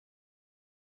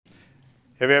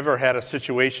Have you ever had a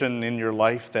situation in your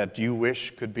life that you wish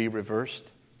could be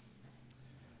reversed?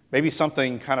 Maybe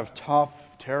something kind of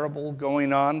tough, terrible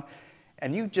going on,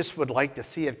 and you just would like to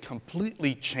see it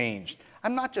completely changed.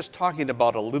 I'm not just talking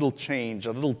about a little change,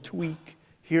 a little tweak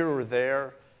here or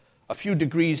there, a few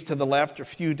degrees to the left or a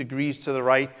few degrees to the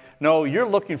right. No, you're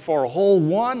looking for a whole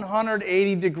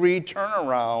 180-degree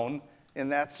turnaround in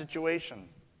that situation.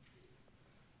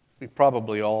 We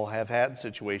probably all have had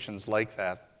situations like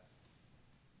that.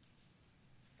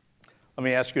 Let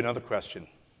me ask you another question.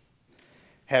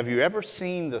 Have you ever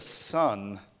seen the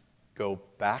sun go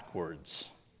backwards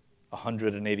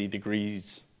 180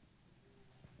 degrees?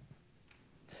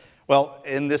 Well,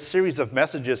 in this series of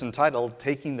messages entitled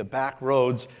Taking the Back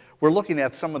Roads, we're looking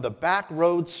at some of the back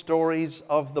road stories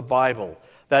of the Bible.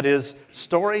 That is,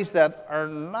 stories that are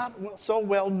not so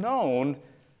well known,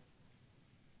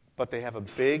 but they have a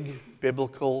big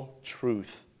biblical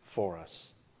truth for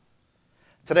us.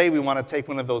 Today we want to take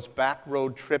one of those back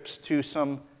road trips to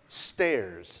some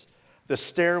stairs, the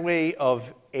stairway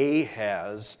of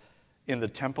Ahaz in the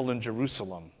temple in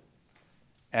Jerusalem.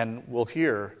 And we'll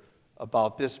hear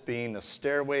about this being the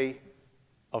stairway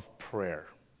of prayer.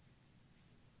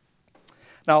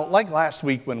 Now, like last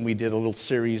week when we did a little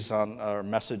series on our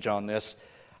message on this,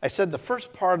 I said the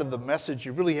first part of the message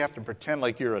you really have to pretend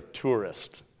like you're a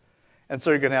tourist. And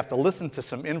so you're going to have to listen to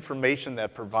some information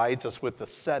that provides us with the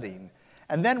setting.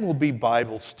 And then we'll be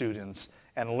Bible students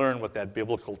and learn what that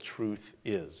biblical truth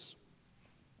is.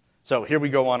 So here we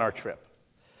go on our trip.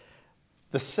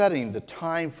 The setting, the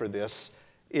time for this,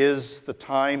 is the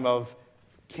time of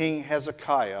King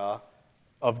Hezekiah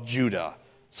of Judah.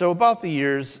 So about the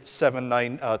years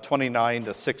 729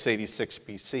 to 686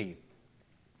 BC.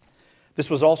 This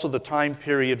was also the time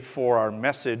period for our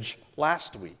message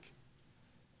last week.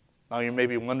 Now you may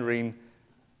be wondering,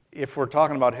 if we're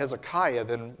talking about Hezekiah,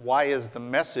 then why is the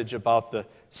message about the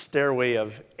stairway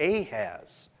of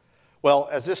Ahaz? Well,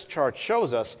 as this chart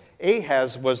shows us,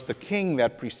 Ahaz was the king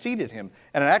that preceded him,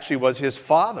 and it actually was his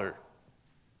father.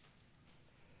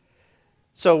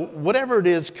 So whatever it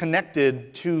is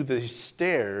connected to the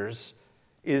stairs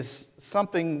is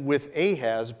something with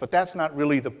Ahaz, but that's not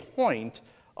really the point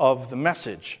of the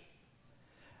message.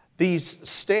 These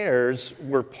stairs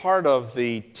were part of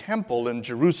the temple in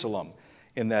Jerusalem.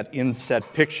 In that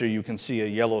inset picture, you can see a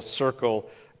yellow circle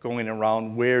going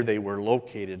around where they were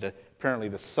located, apparently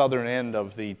the southern end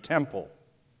of the temple.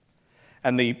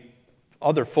 And the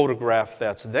other photograph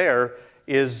that's there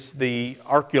is the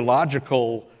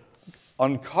archaeological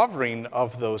uncovering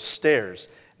of those stairs.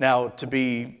 Now, to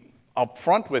be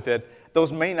upfront with it,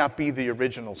 those may not be the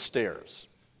original stairs,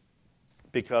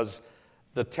 because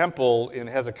the temple in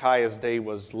Hezekiah's day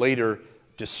was later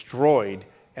destroyed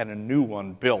and a new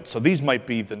one built. So these might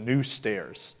be the new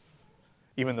stairs,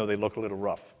 even though they look a little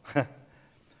rough.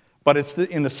 But it's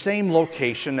in the same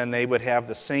location, and they would have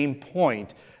the same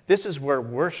point. This is where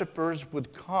worshipers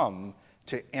would come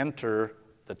to enter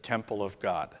the temple of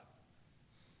God.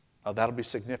 Now that'll be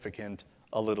significant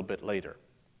a little bit later.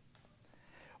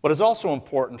 What is also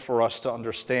important for us to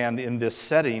understand in this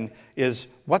setting is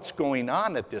what's going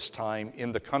on at this time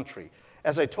in the country.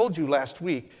 As I told you last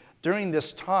week, during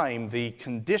this time, the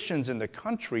conditions in the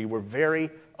country were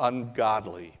very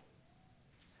ungodly.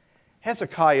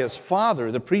 Hezekiah's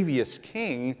father, the previous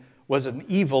king, was an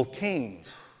evil king.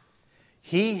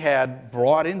 He had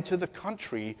brought into the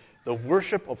country the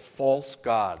worship of false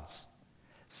gods,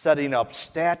 setting up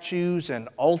statues and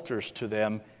altars to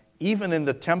them, even in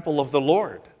the temple of the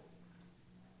Lord.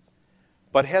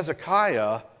 But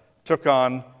Hezekiah took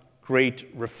on great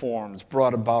reforms,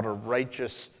 brought about a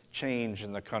righteous change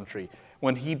in the country.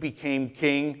 When he became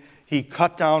king, he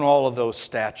cut down all of those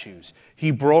statues.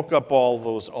 He broke up all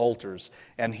those altars,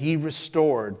 and he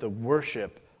restored the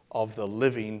worship of the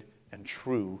living and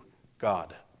true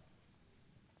God.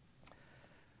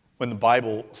 When the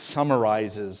Bible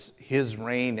summarizes his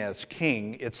reign as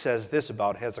king, it says this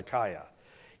about Hezekiah.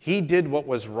 He did what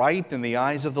was right in the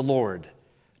eyes of the Lord,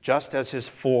 just as his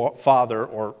father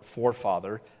or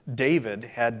forefather David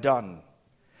had done.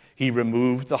 He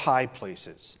removed the high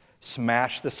places,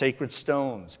 smashed the sacred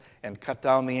stones, and cut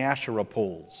down the Asherah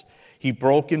poles. He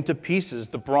broke into pieces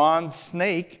the bronze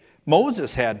snake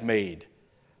Moses had made,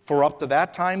 for up to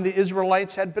that time the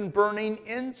Israelites had been burning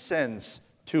incense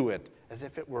to it as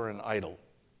if it were an idol.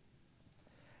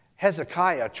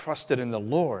 Hezekiah trusted in the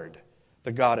Lord,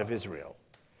 the God of Israel.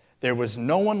 There was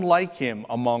no one like him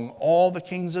among all the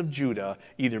kings of Judah,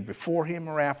 either before him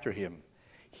or after him.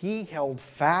 He held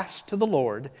fast to the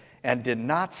Lord and did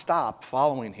not stop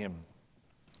following him.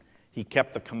 He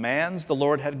kept the commands the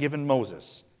Lord had given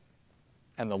Moses,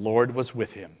 and the Lord was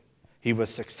with him. He was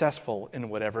successful in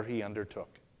whatever he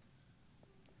undertook.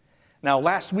 Now,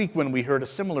 last week when we heard a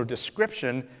similar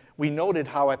description, we noted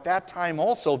how at that time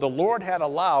also the Lord had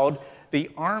allowed the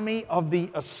army of the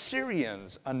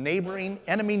Assyrians, a neighboring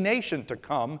enemy nation, to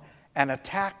come and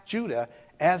attack Judah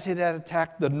as it had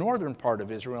attacked the northern part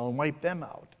of Israel and wiped them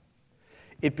out.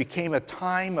 It became a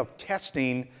time of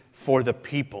testing for the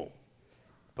people.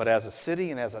 But as a city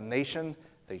and as a nation,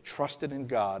 they trusted in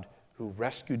God who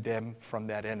rescued them from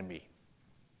that enemy.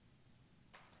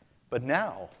 But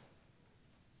now,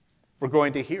 we're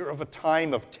going to hear of a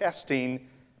time of testing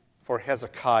for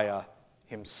Hezekiah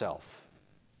himself,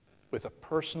 with a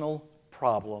personal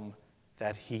problem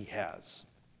that he has.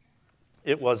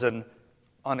 It was an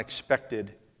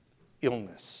unexpected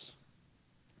illness.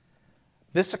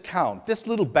 This account, this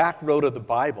little back road of the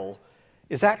Bible,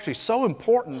 is actually so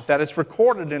important that it's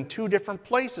recorded in two different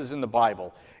places in the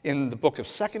Bible, in the book of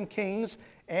 2 Kings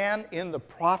and in the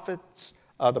prophet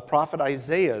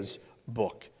Isaiah's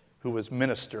book, who was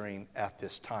ministering at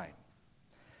this time.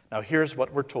 Now here's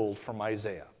what we're told from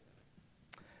Isaiah.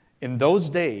 In those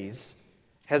days,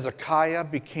 Hezekiah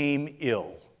became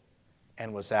ill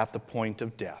and was at the point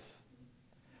of death.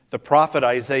 The prophet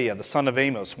Isaiah, the son of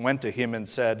Amos, went to him and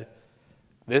said,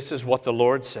 "This is what the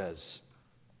Lord says.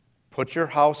 Put your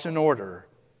house in order,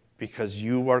 because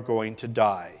you are going to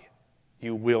die.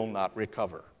 You will not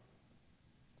recover."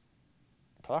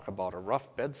 Talk about a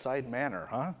rough bedside manner,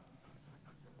 huh?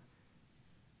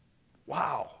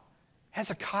 Wow.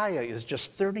 Hezekiah is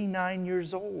just 39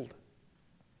 years old.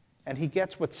 And he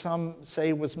gets what some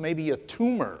say was maybe a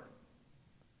tumor.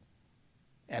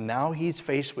 And now he's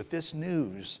faced with this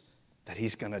news that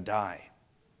he's going to die.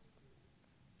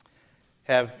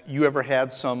 Have you ever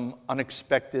had some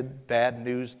unexpected bad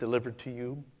news delivered to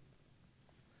you?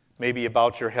 Maybe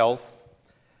about your health.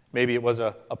 Maybe it was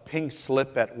a pink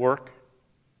slip at work.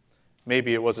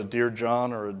 Maybe it was a Dear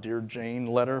John or a Dear Jane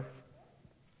letter.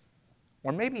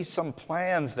 Or maybe some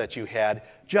plans that you had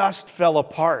just fell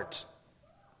apart.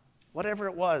 Whatever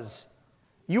it was,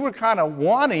 you were kind of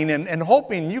wanting and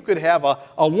hoping you could have a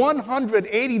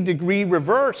 180-degree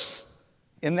reverse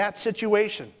in that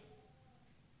situation.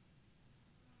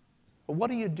 But what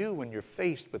do you do when you're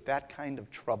faced with that kind of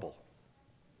trouble?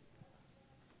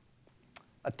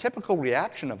 A typical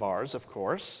reaction of ours, of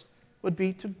course, would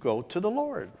be to go to the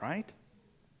Lord, right?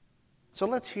 So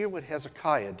let's hear what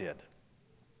Hezekiah did.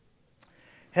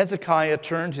 Hezekiah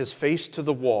turned his face to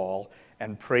the wall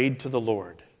and prayed to the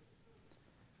Lord.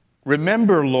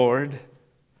 "Remember, Lord,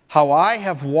 how I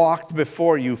have walked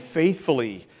before you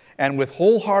faithfully and with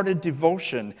wholehearted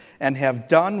devotion and have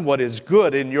done what is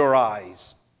good in your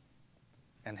eyes."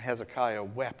 And Hezekiah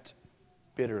wept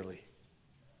bitterly.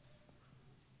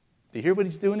 Do you hear what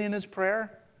he's doing in his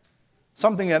prayer?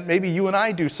 Something that maybe you and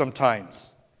I do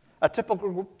sometimes. A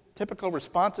typical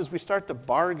response is we start to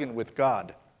bargain with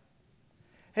God.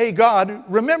 "Hey, God,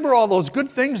 remember all those good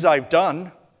things I've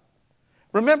done.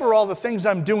 Remember all the things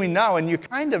I'm doing now, and you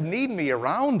kind of need me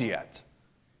around yet."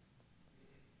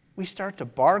 We start to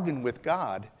bargain with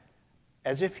God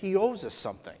as if he owes us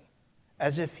something,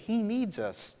 as if he needs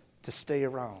us to stay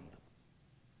around.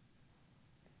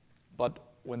 But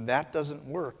when that doesn't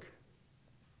work,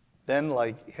 then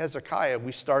like Hezekiah,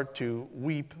 we start to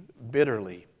weep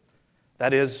bitterly.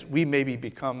 That is, we maybe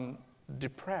become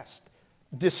depressed,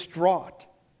 distraught,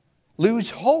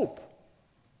 lose hope.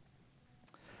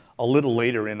 A little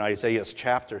later in Isaiah's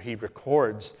chapter, he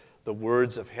records the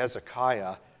words of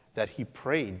Hezekiah that he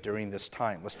prayed during this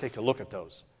time. Let's take a look at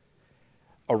those.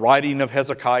 A writing of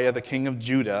Hezekiah, the king of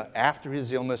Judah, after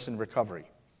his illness and recovery.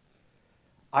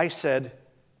 "I said,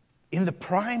 in the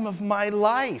prime of my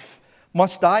life,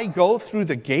 must I go through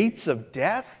the gates of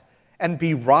death and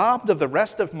be robbed of the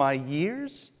rest of my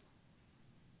years?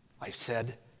 I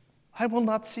said, I will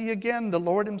not see again the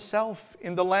Lord himself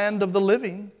in the land of the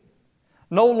living.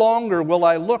 No longer will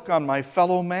I look on my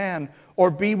fellow man or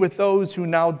be with those who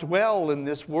now dwell in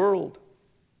this world.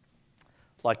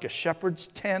 Like a shepherd's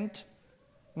tent,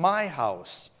 my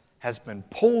house has been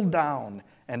pulled down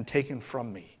and taken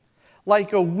from me.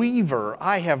 Like a weaver,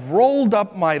 I have rolled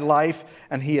up my life,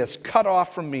 and he has cut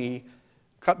me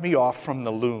off from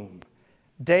the loom.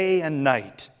 Day and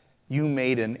night, you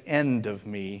made an end of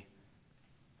me.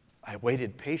 I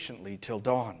waited patiently till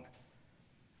dawn.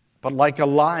 But like a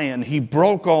lion, he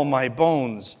broke all my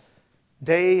bones.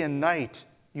 Day and night,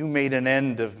 you made an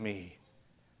end of me.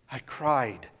 I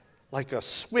cried like a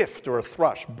swift or a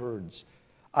thrush birds.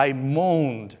 I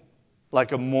moaned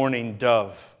like a mourning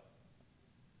dove."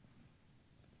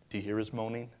 Do you hear his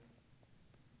moaning?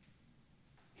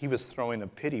 He was throwing a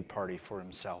pity party for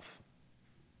himself.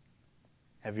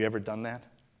 Have you ever done that?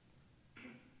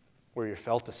 where you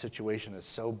felt the situation is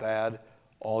so bad,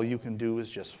 all you can do is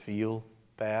just feel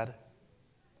bad?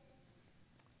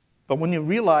 But when you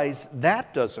realize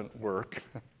that doesn't work,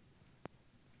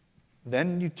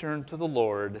 then you turn to the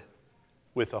Lord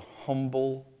with a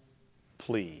humble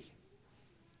plea.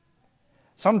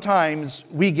 Sometimes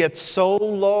we get so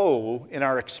low in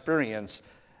our experience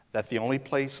that the only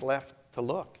place left to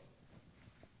look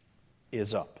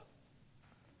is up.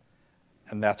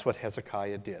 And that's what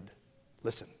Hezekiah did.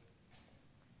 Listen.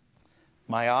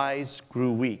 My eyes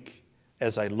grew weak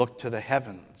as I looked to the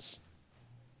heavens.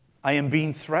 I am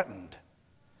being threatened.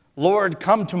 Lord,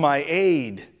 come to my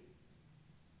aid.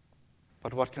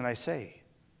 But what can I say?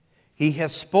 He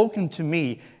has spoken to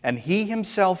me, and he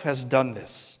himself has done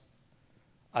this.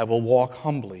 I will walk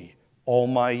humbly all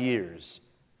my years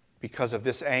because of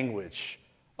this anguish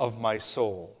of my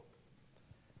soul.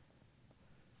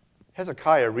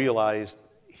 Hezekiah realized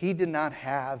he did not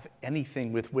have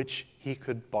anything with which he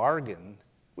could bargain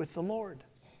with the Lord.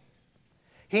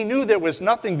 He knew there was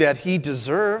nothing that he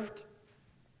deserved.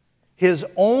 His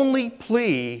only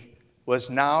plea was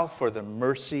now for the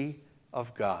mercy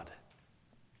of God.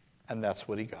 And that's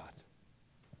what he got.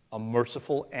 A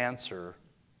merciful answer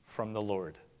from the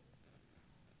Lord.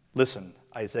 Listen,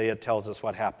 Isaiah tells us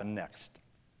what happened next.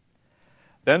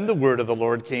 Then the word of the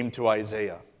Lord came to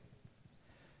Isaiah.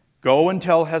 Go and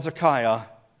tell Hezekiah,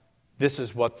 this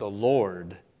is what the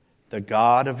Lord, the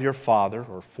God of your father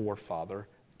or forefather,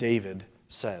 David,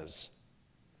 says.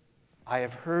 I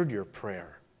have heard your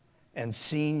prayer and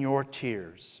seen your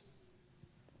tears.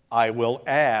 I will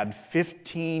add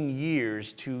 15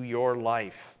 years to your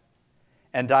life,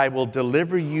 and I will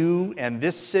deliver you and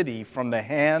this city from the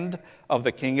hand of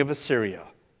the king of Assyria.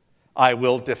 I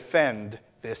will defend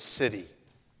this city.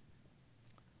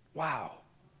 Wow.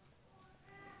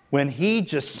 When he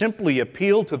just simply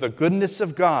appealed to the goodness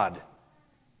of God,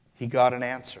 he got an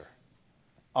answer,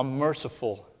 a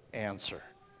merciful answer,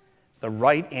 the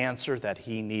right answer that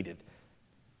he needed,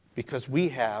 because we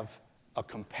have a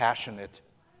compassionate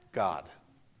God.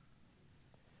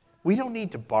 We don't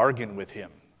need to bargain with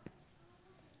him.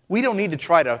 We don't need to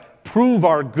try to prove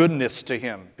our goodness to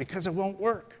him, because it won't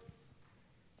work.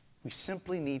 We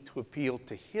simply need to appeal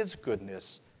to his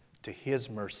goodness, to his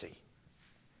mercy.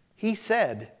 He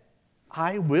said,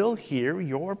 I will hear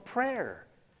your prayer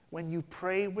when you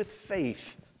pray with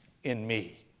faith in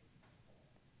me.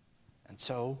 And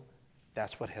so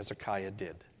that's what Hezekiah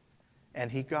did. And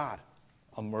he got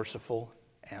a merciful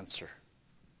answer.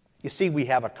 You see, we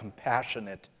have a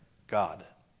compassionate God.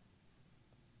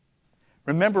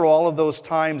 Remember all of those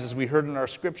times, as we heard in our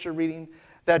scripture reading,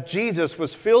 that Jesus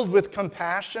was filled with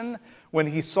compassion when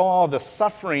he saw the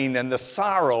suffering and the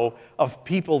sorrow of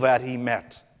people that he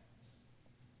met.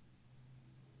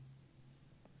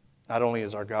 Not only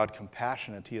is our God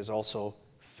compassionate, he is also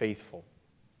faithful.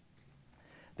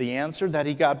 The answer that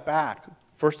he got back,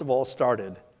 first of all,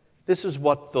 started, this is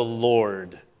what the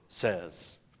Lord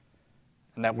says.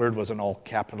 And that word was in all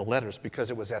capital letters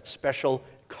because it was that special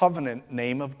covenant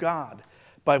name of God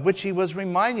by which he was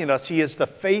reminding us he is the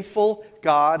faithful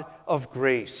God of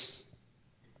grace.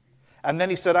 And then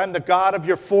he said, I'm the God of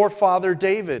your forefather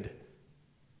David.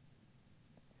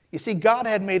 You see, God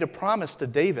had made a promise to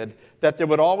David that there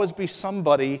would always be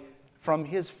somebody from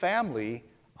his family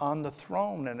on the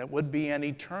throne, and it would be an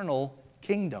eternal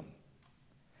kingdom.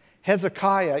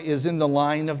 Hezekiah is in the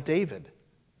line of David.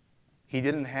 He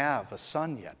didn't have a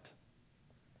son yet.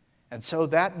 And so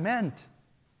that meant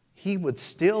he would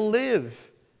still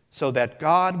live so that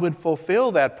God would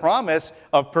fulfill that promise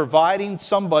of providing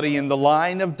somebody in the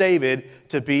line of David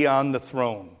to be on the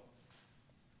throne.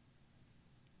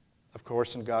 Of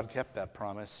course, and God kept that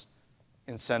promise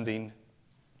in sending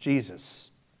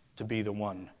Jesus to be the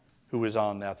one who is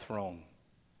on that throne.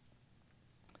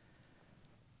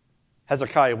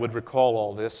 Hezekiah would recall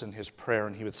all this in his prayer,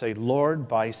 and he would say, Lord,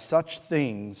 by such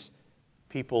things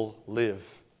people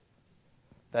live.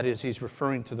 That is, he's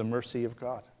referring to the mercy of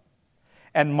God.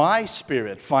 And my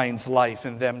spirit finds life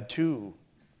in them too.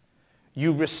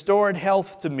 You restored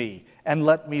health to me and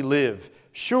let me live.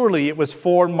 Surely it was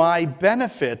for my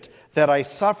benefit that I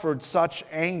suffered such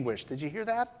anguish. Did you hear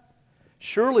that?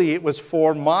 Surely it was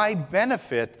for my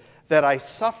benefit that I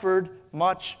suffered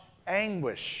much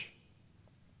anguish.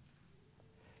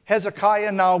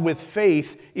 Hezekiah now with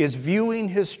faith is viewing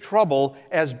his trouble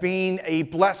as being a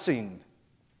blessing.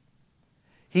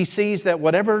 He sees that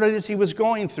whatever it is he was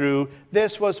going through,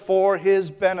 this was for his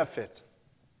benefit.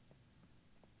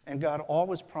 And God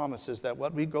always promises that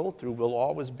what we go through will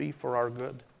always be for our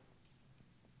good.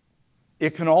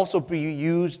 It can also be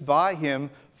used by him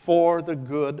for the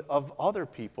good of other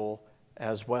people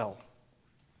as well.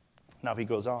 Now he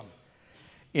goes on.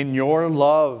 In your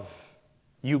love,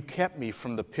 you kept me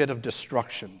from the pit of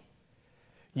destruction.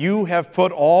 You have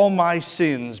put all my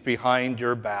sins behind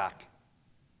your back.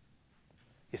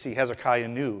 You see, Hezekiah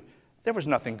knew there was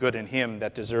nothing good in him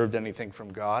that deserved anything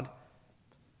from God.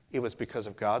 It was because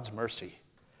of God's mercy,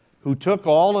 who took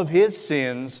all of his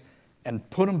sins and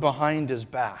put them behind his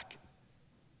back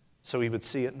so he would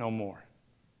see it no more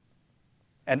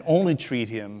and only treat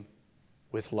him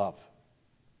with love.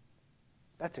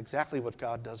 That's exactly what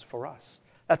God does for us.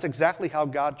 That's exactly how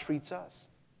God treats us.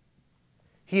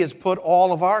 He has put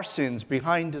all of our sins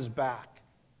behind his back.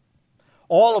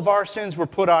 All of our sins were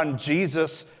put on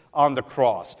Jesus on the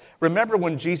cross. Remember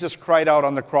when Jesus cried out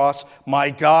on the cross, "My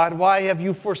God, why have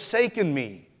you forsaken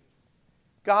me?"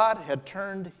 God had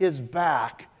turned his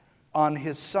back on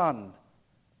his Son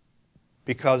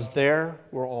because there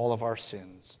were all of our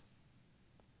sins.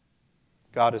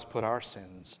 God has put our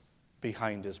sins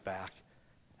behind his back,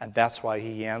 and that's why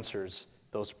he answers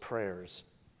those prayers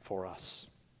for us.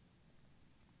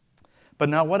 But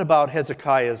now what about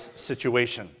Hezekiah's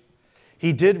situation?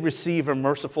 He did receive a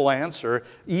merciful answer,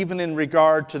 even in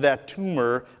regard to that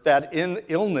tumor, that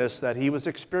illness that he was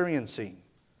experiencing.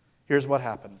 Here's what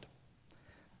happened.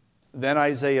 Then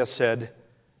Isaiah said,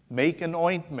 "Make an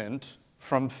ointment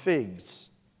from figs."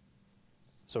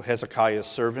 So Hezekiah's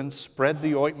servants spread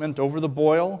the ointment over the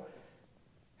boil,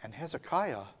 and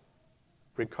Hezekiah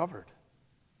recovered.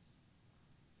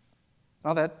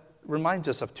 Now that reminds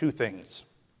us of two things.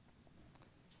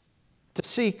 To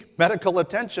seek medical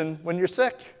attention when you're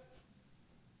sick.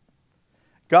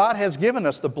 God has given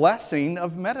us the blessing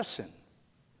of medicine.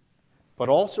 But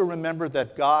also remember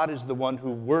that God is the one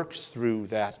who works through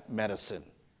that medicine.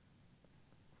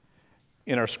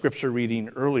 In our scripture reading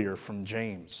earlier from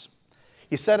James,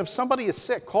 he said, if somebody is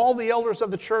sick, call the elders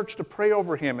of the church to pray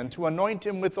over him and to anoint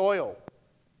him with oil.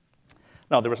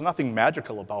 Now, there was nothing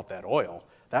magical about that oil.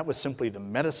 That was simply the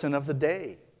medicine of the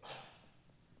day.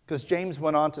 Because James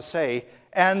went on to say,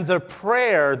 and the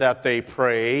prayer that they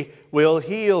pray will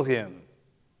heal him.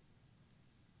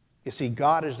 You see,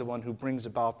 God is the one who brings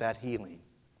about that healing.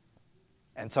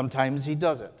 And sometimes he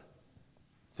does it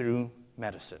through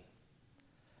medicine.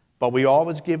 But we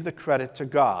always give the credit to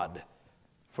God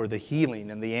for the healing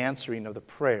and the answering of the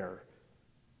prayer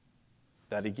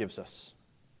that he gives us.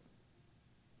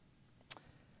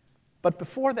 But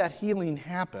before that healing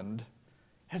happened,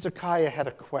 Hezekiah had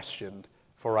a question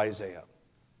for Isaiah.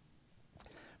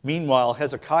 Meanwhile,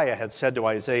 Hezekiah had said to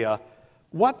Isaiah,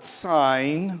 "What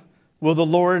sign will the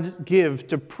Lord give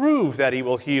to prove that he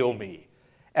will heal me,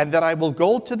 and that I will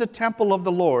go to the temple of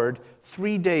the Lord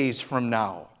 3 days from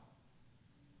now?"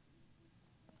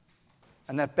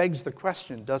 And that begs the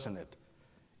question, doesn't it?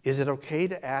 Is it okay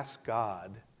to ask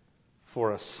God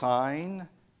for a sign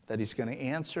that he's going to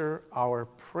answer our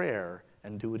prayer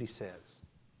and do what he says?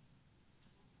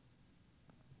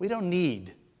 We don't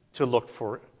need to look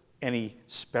for any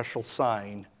special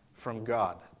sign from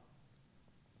God.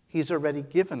 He's already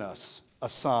given us a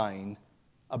sign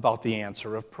about the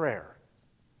answer of prayer.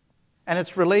 And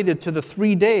it's related to the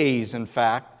 3 days, in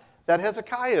fact, that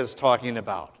Hezekiah is talking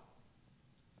about.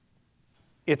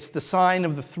 It's the sign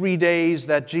of the 3 days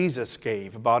that Jesus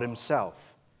gave about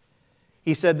himself.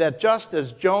 He said that just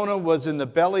as Jonah was in the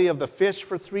belly of the fish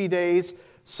for 3 days,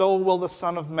 so will the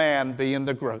Son of Man be in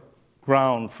the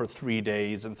ground for 3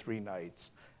 days and 3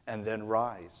 nights, and then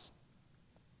rise.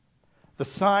 The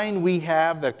sign we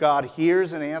have that God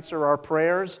hears and answers our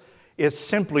prayers is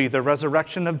simply the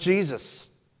resurrection of Jesus.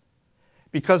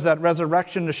 Because that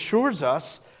resurrection assures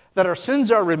us that our sins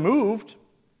are removed,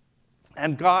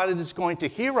 and God is going to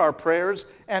hear our prayers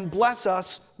and bless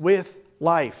us with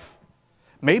life.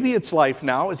 Maybe it's life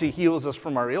now as he heals us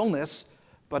from our illness,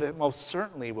 but it most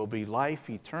certainly will be life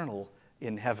eternal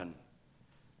in heaven.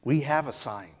 We have a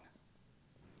sign,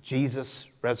 Jesus'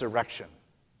 resurrection.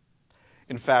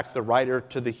 In fact, the writer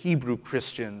to the Hebrew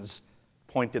Christians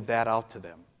pointed that out to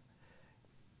them.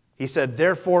 He said,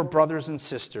 "Therefore, brothers and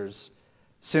sisters,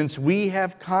 since we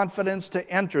have confidence to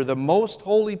enter the most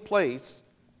holy place,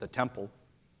 the temple,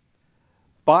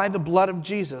 by the blood of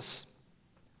Jesus,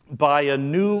 by a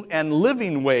new and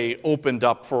living way opened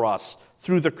up for us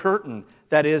through the curtain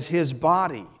that is his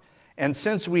body. And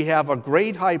since we have a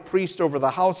great high priest over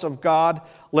the house of God,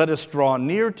 let us draw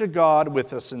near to God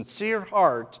with a sincere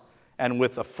heart and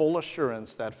with the full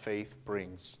assurance that faith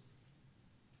brings."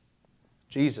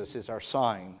 Jesus is our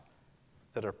sign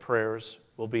that our prayers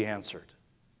will be answered.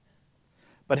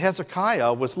 But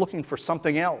Hezekiah was looking for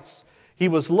something else. He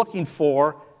was looking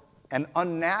for an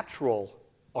unnatural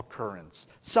occurrence,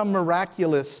 some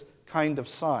miraculous kind of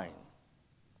sign.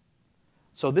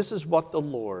 So this is what the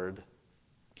Lord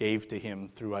gave to him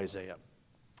through Isaiah.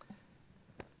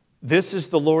 This is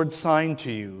the Lord's sign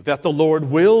to you, that the Lord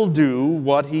will do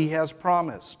what he has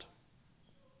promised.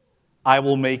 I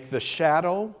will make the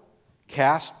shadow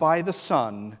cast by the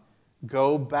sun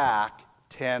go back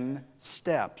 10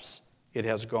 steps. It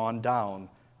has gone down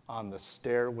on the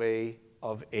stairway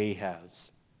of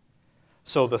Ahaz.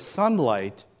 So the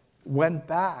sunlight went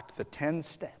back the 10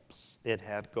 steps it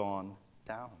had gone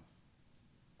down.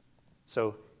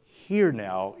 So here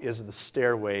now is the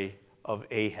stairway of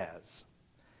Ahaz.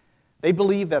 They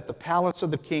believed that the palace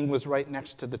of the king was right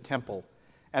next to the temple,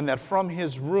 and that from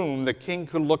his room the king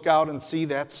could look out and see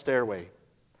that stairway.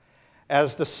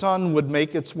 As the sun would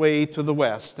make its way to the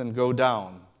west and go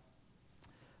down,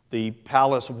 the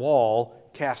palace wall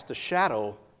cast a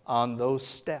shadow on those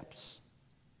steps.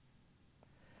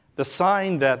 The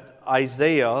sign that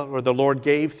Isaiah, or the Lord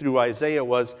gave through Isaiah,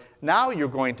 was, now you're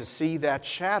going to see that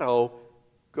shadow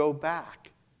go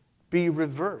back, be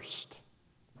reversed.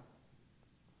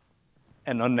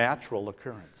 An unnatural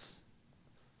occurrence.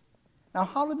 Now,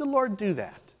 how did the Lord do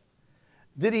that?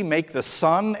 Did he make the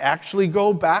sun actually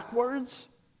go backwards?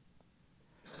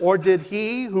 Or did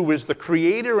he, who is the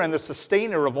creator and the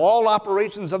sustainer of all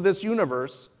operations of this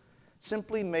universe,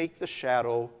 simply make the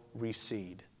shadow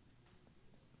recede?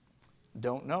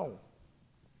 Don't know.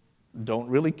 Don't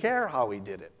really care how he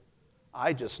did it.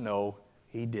 I just know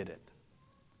he did it.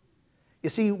 You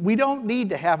see, we don't need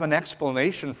to have an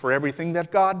explanation for everything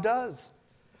that God does,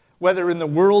 whether in the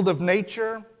world of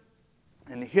nature,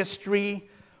 in history,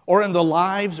 or in the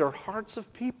lives or hearts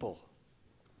of people.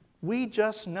 We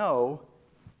just know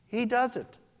he does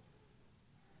it.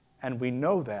 And we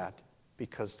know that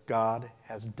because God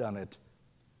has done it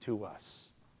to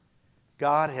us.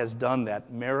 God has done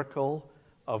that miracle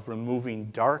of removing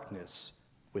darkness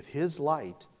with his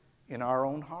light in our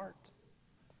own heart.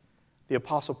 The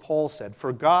Apostle Paul said,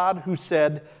 "For God, who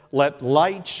said, 'Let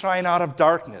light shine out of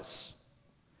darkness,'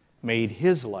 made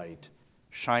his light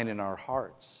shine in our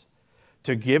hearts,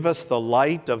 to give us the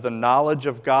light of the knowledge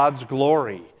of God's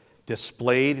glory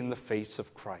displayed in the face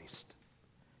of Christ."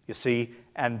 You see,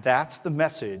 and that's the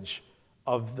message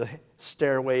of the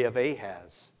stairway of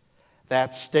Ahaz.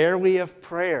 That stairway of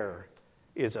prayer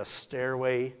is a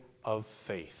stairway of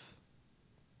faith.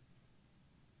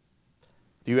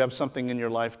 Do you have something in your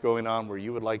life going on where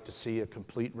you would like to see a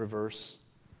complete reverse?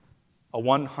 A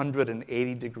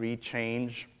 180-degree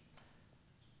change?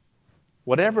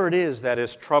 Whatever it is that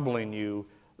is troubling you,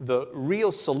 the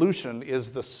real solution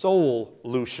is the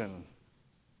soul-lution.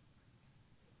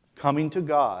 Coming to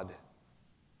God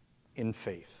in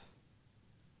faith.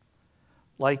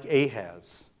 Like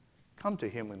Ahaz, come to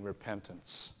him in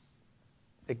repentance,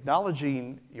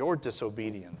 acknowledging your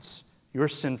disobedience, your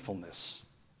sinfulness,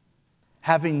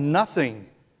 having nothing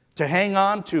to hang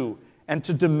on to and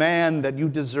to demand that you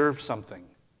deserve something,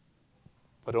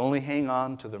 but only hang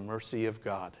on to the mercy of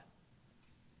God.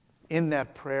 In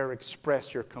that prayer,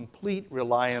 express your complete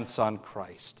reliance on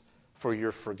Christ for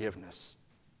your forgiveness,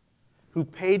 who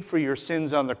paid for your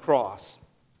sins on the cross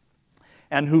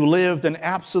and who lived an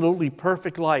absolutely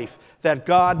perfect life that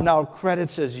God now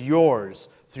credits as yours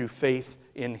through faith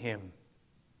in him.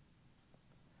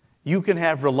 You can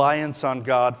have reliance on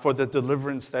God for the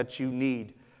deliverance that you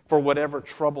need, for whatever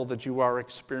trouble that you are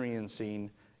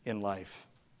experiencing in life,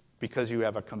 because you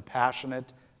have a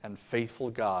compassionate and faithful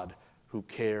God who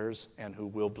cares and who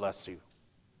will bless you.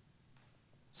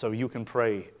 So you can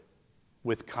pray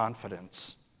with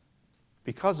confidence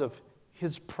because of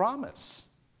his promise.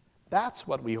 That's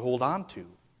what we hold on to.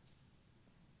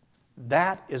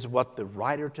 That is what the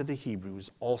writer to the Hebrews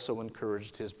also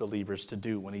encouraged his believers to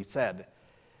do when he said,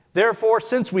 "Therefore,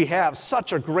 since we have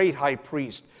such a great high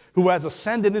priest who has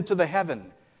ascended into the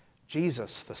heaven,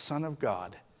 Jesus, the Son of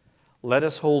God, let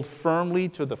us hold firmly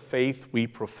to the faith we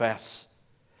profess.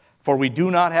 For we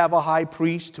do not have a high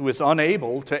priest who is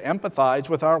unable to empathize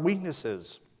with our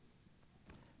weaknesses,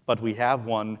 but we have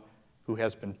one who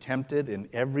has been tempted in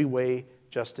every way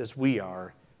just as we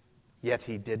are, yet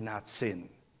he did not sin.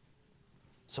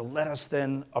 So let us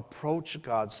then approach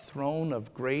God's throne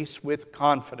of grace with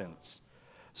confidence,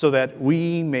 so that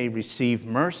we may receive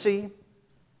mercy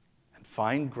and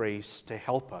find grace to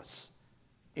help us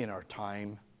in our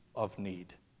time of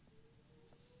need."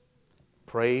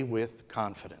 Pray with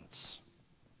confidence.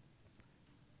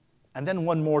 And then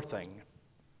one more thing.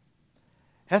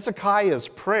 Hezekiah's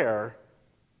prayer,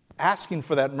 asking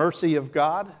for that mercy of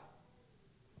God,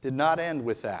 did not end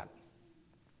with that.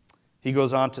 He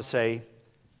goes on to say,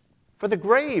 "For the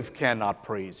grave cannot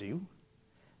praise you.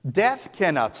 Death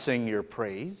cannot sing your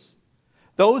praise.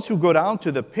 Those who go down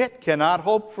to the pit cannot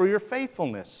hope for your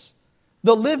faithfulness.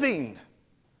 The living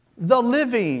the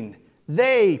living,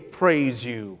 they praise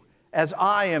you, as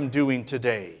I am doing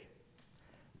today.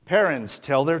 Parents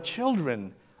tell their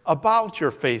children about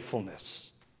your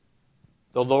faithfulness.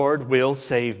 The Lord will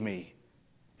save me,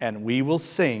 and we will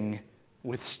sing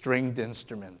with stringed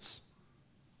instruments.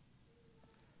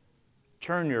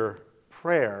 Turn your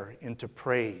prayer into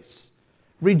praise.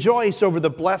 Rejoice over the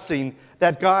blessing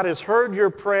that God has heard your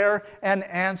prayer and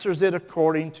answers it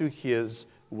according to His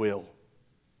will.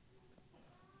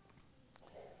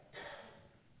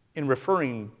 In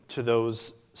referring to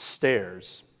those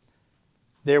stairs,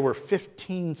 there were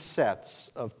 15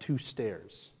 sets of 2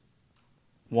 stairs.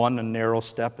 One a narrow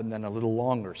step and then a little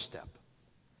longer step.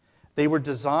 They were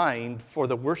designed for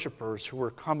the worshipers who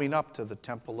were coming up to the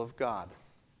temple of God,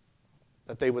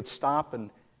 that they would stop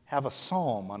and have a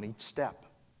psalm on each step.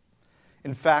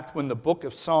 In fact, when the book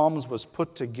of Psalms was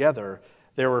put together,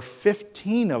 there were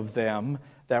 15 of them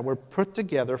that were put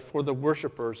together for the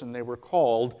worshipers, and they were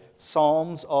called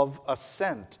Psalms of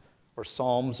Ascent, or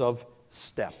Psalms of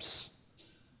Steps.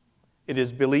 It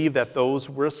is believed that those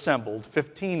were assembled,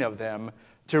 15 of them,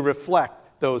 to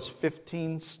reflect those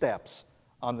 15 steps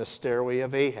on the stairway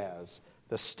of Ahaz,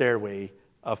 the stairway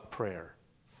of prayer.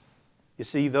 You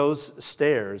see, those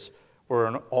stairs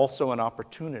were also an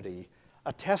opportunity,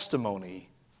 a testimony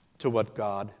to what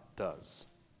God does.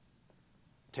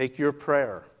 Take your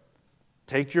prayer,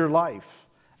 take your life,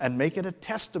 and make it a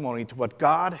testimony to what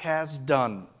God has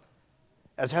done.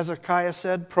 As Hezekiah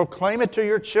said, proclaim it to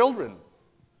your children.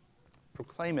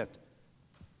 Proclaim it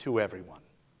to everyone.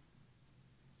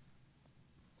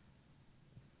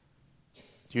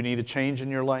 Do you need a change in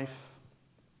your life?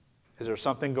 Is there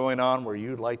something going on where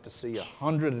you'd like to see a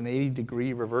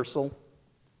 180-degree reversal?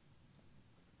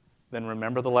 Then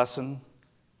remember the lesson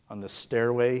on the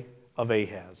stairway of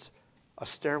Ahaz, a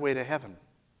stairway to heaven,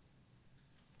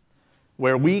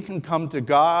 where we can come to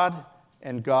God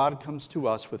and God comes to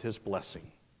us with His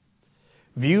blessing.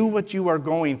 View what you are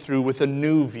going through with a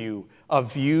new view, a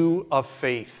view of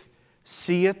faith.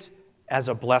 See it as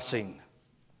a blessing.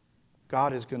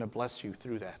 God is going to bless you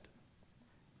through that.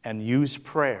 And use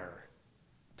prayer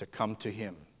to come to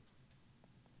Him.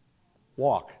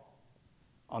 Walk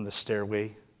on the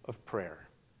stairway of prayer.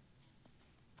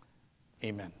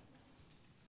 Amen.